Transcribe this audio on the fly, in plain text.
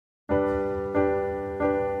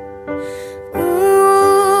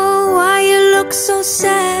look so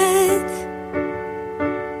sad.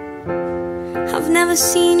 I've never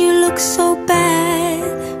seen you look so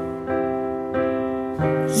bad.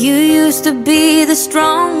 You used to be the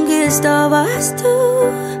strongest of us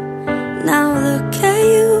two. Now look at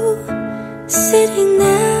you, sitting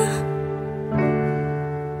there.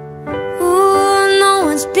 Ooh, no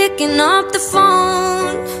one's picking up the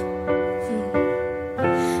phone.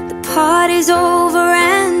 The party's over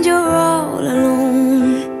and you're all alone.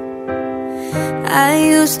 I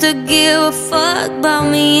used to give a fuck about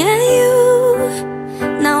me and you.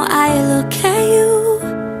 Now I look at you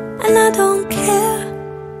and I don't care.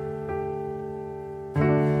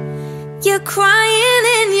 You're crying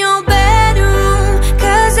in your bedroom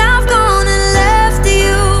 'cause I've gone and left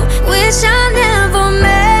you. Wish I never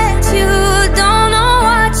met you. Don't know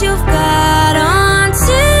what you've got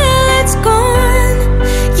until it's gone.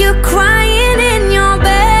 You're crying in your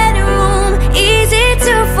bedroom. Easy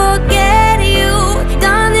to forget you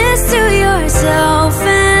done this to yourself.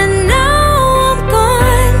 And now I'm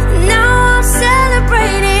gone. Now I'm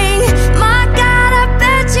celebrating. My God, I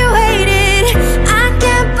bet you hate it. I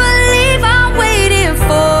can't believe I waited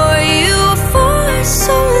for you for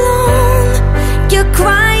so long. You're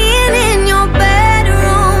crying in your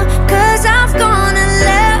bedroom 'cause I've gone and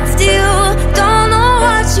left you. Don't know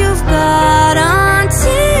what you've got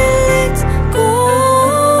until it's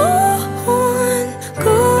gone,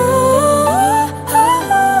 gone.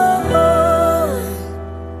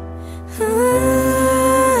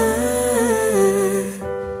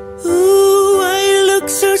 Ooh, why you look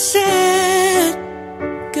so sad,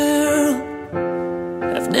 girl?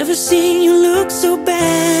 I've never seen you look so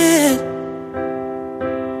bad.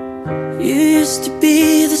 You used to be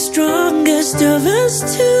the strongest of us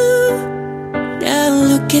two. Now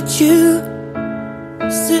look at you,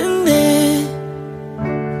 sitting there.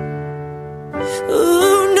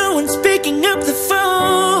 Ooh, no one's picking up the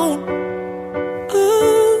phone.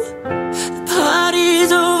 Ooh, the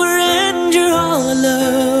party's over and you're all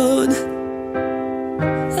alone.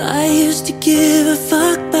 I used to give a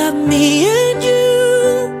fuck about me and you.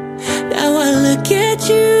 Now I look at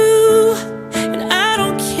you and I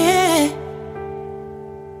don't care.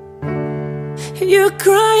 You're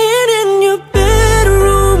crying in your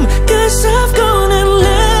bedroom 'cause I've gone and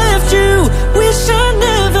left you. Wish I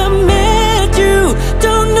never met you.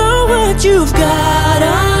 Don't know what you've got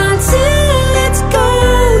until it's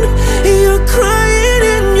gone. You're crying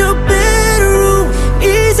in your bedroom.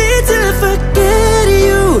 Easy to forget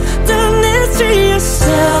you done this to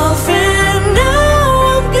yourself. And now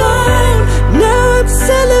I'm gone. Now I'm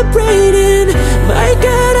celebrating. My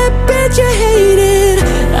God, I bet you hate it.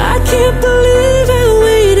 I can't believe I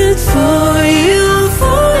waited for you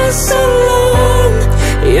for so long.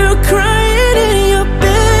 You're crying in your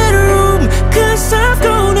bedroom 'cause I've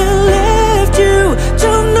gone and left you.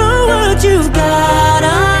 Don't know what you've got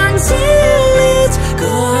until it's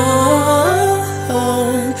gone,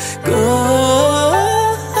 gone.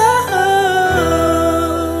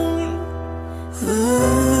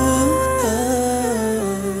 Ooh.